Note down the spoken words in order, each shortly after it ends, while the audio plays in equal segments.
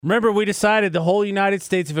Remember, we decided the whole United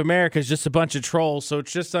States of America is just a bunch of trolls, so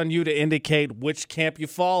it's just on you to indicate which camp you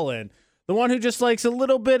fall in. The one who just likes a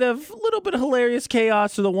little bit of hilarious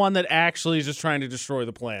chaos, or the one that actually is just trying to destroy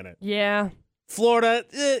the planet. Yeah. Florida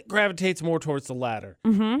gravitates more towards the latter.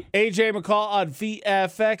 Mm-hmm. AJ McCall on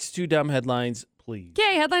VFX. 2 dumb headlines, please.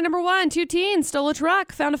 Okay, headline number 1. 2 teens stole a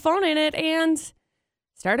truck, found a phone in it, and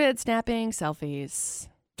started snapping selfies.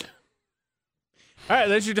 All right,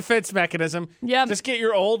 there's your defense mechanism. Yep. Just get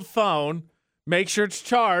your old phone, make sure it's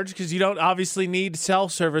charged, because you don't obviously need cell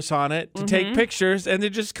service on it to take pictures, and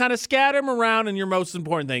then just kind of scatter them around in your most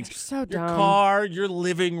important things. They're so your dumb. car, your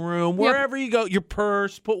living room, wherever you go, your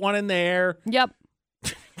purse, put one in there. Yep.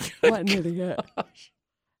 What an idiot.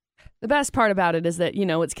 The best part about it is that,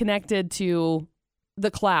 it's connected to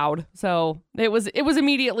the cloud. So it was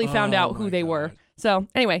immediately found out who they were. So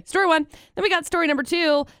anyway, story 1. Then we got story number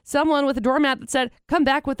 2. Someone with a doormat that said, "Come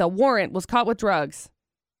back with a warrant," was caught with drugs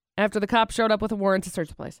after the cops showed up with a warrant to search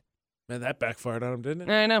the place. Man, that backfired on him, didn't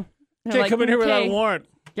it? I know. Can't come in here without a warrant.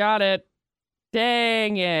 Got it.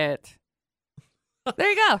 Dang it.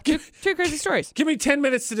 There you go. Two crazy stories. Give me 10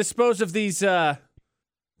 minutes to dispose of these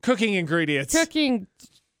cooking ingredients. Cooking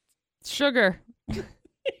sugar.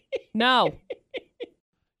 No.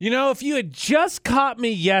 If you had just caught me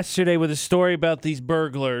yesterday with a story about these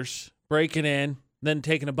burglars breaking in, then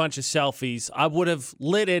taking a bunch of selfies, I would have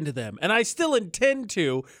lit into them. And I still intend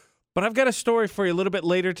to, but I've got a story for you a little bit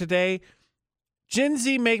later today. Gen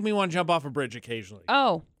Z make me want to jump off a bridge occasionally.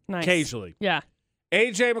 Oh, nice. Occasionally. Yeah.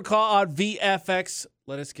 AJ McCall on VFX.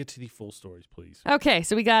 Let us get to the full stories, please. Okay,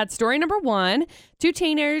 so we got story number 1. 2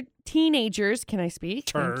 teenagers, can I speak?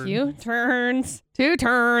 Thank you. Two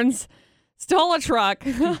turns. Stole a truck.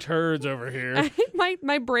 2 turds over here.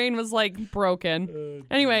 My brain was like broken.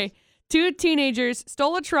 Anyway, 2 teenagers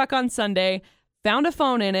stole a truck on Sunday, found a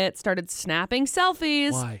phone in it, started snapping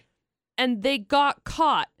selfies. Why? And they got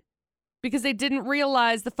caught because they didn't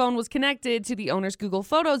realize the phone was connected to the owner's Google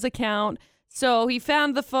Photos account. So he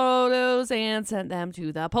found the photos and sent them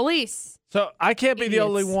to the police. So I can't be the Idiots.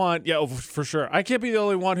 only one. Yeah, for sure. I can't be the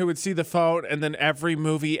only one who would see the phone and then every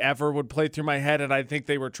movie ever would play through my head and I'd think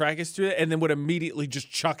they were tracking us to it and then would immediately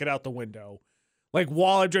just chuck it out the window. Like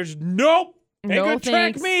while I'm just, nope, ain't No gonna track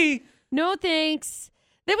thanks. me. No thanks.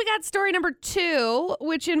 Then we got story number 2,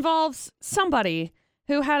 which involves somebody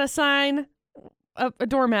who had a sign, a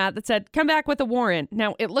doormat that said, "Come back with a warrant."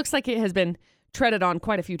 Now, it looks like it has been treaded on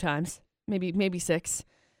quite a few times. Maybe 6.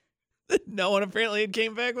 No one apparently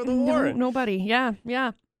came back with a warrant. Nobody.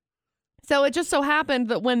 Yeah. So it just so happened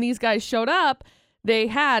that when these guys showed up, they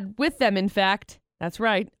had with them, in fact, that's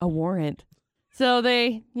right, a warrant. So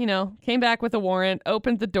they, came back with a warrant,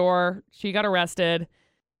 opened the door. She got arrested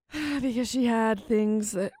because she had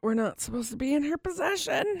things that were not supposed to be in her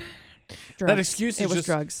possession. Drugs. That excuse is it was just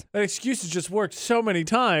drugs. That excuse has just worked so many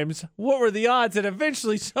times. What were the odds that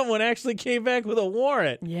eventually someone actually came back with a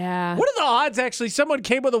warrant? Yeah. What are the odds actually someone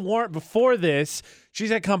came with a warrant before this? She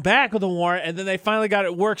said come back with a warrant, and then they finally got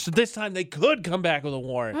it worked, so this time they could come back with a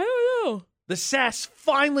warrant. I don't know. The sass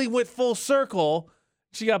finally went full circle.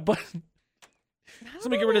 She got let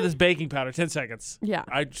me get rid of this baking powder. 10 seconds. Yeah.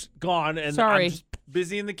 I just gone, and Sorry. I'm just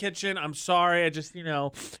busy in the kitchen. I'm sorry. I just,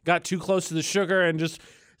 got too close to the sugar and just...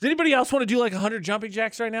 Does anybody else want to do like 100 jumping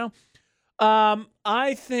jacks right now?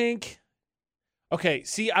 I think... Okay,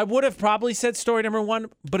 see, I would have probably said story number 1,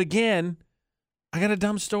 but again, I got a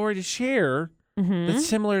dumb story to share that's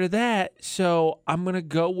similar to that, so I'm going to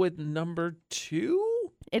go with number 2.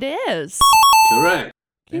 It is. Correct.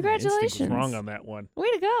 Congratulations. My instinct was wrong on that one. Way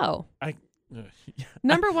to go.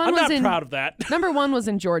 Number 1 I'm was not proud of that. Number 1 was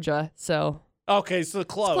in Georgia, so Okay, so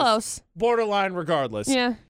close. it's close. Borderline regardless. Yeah.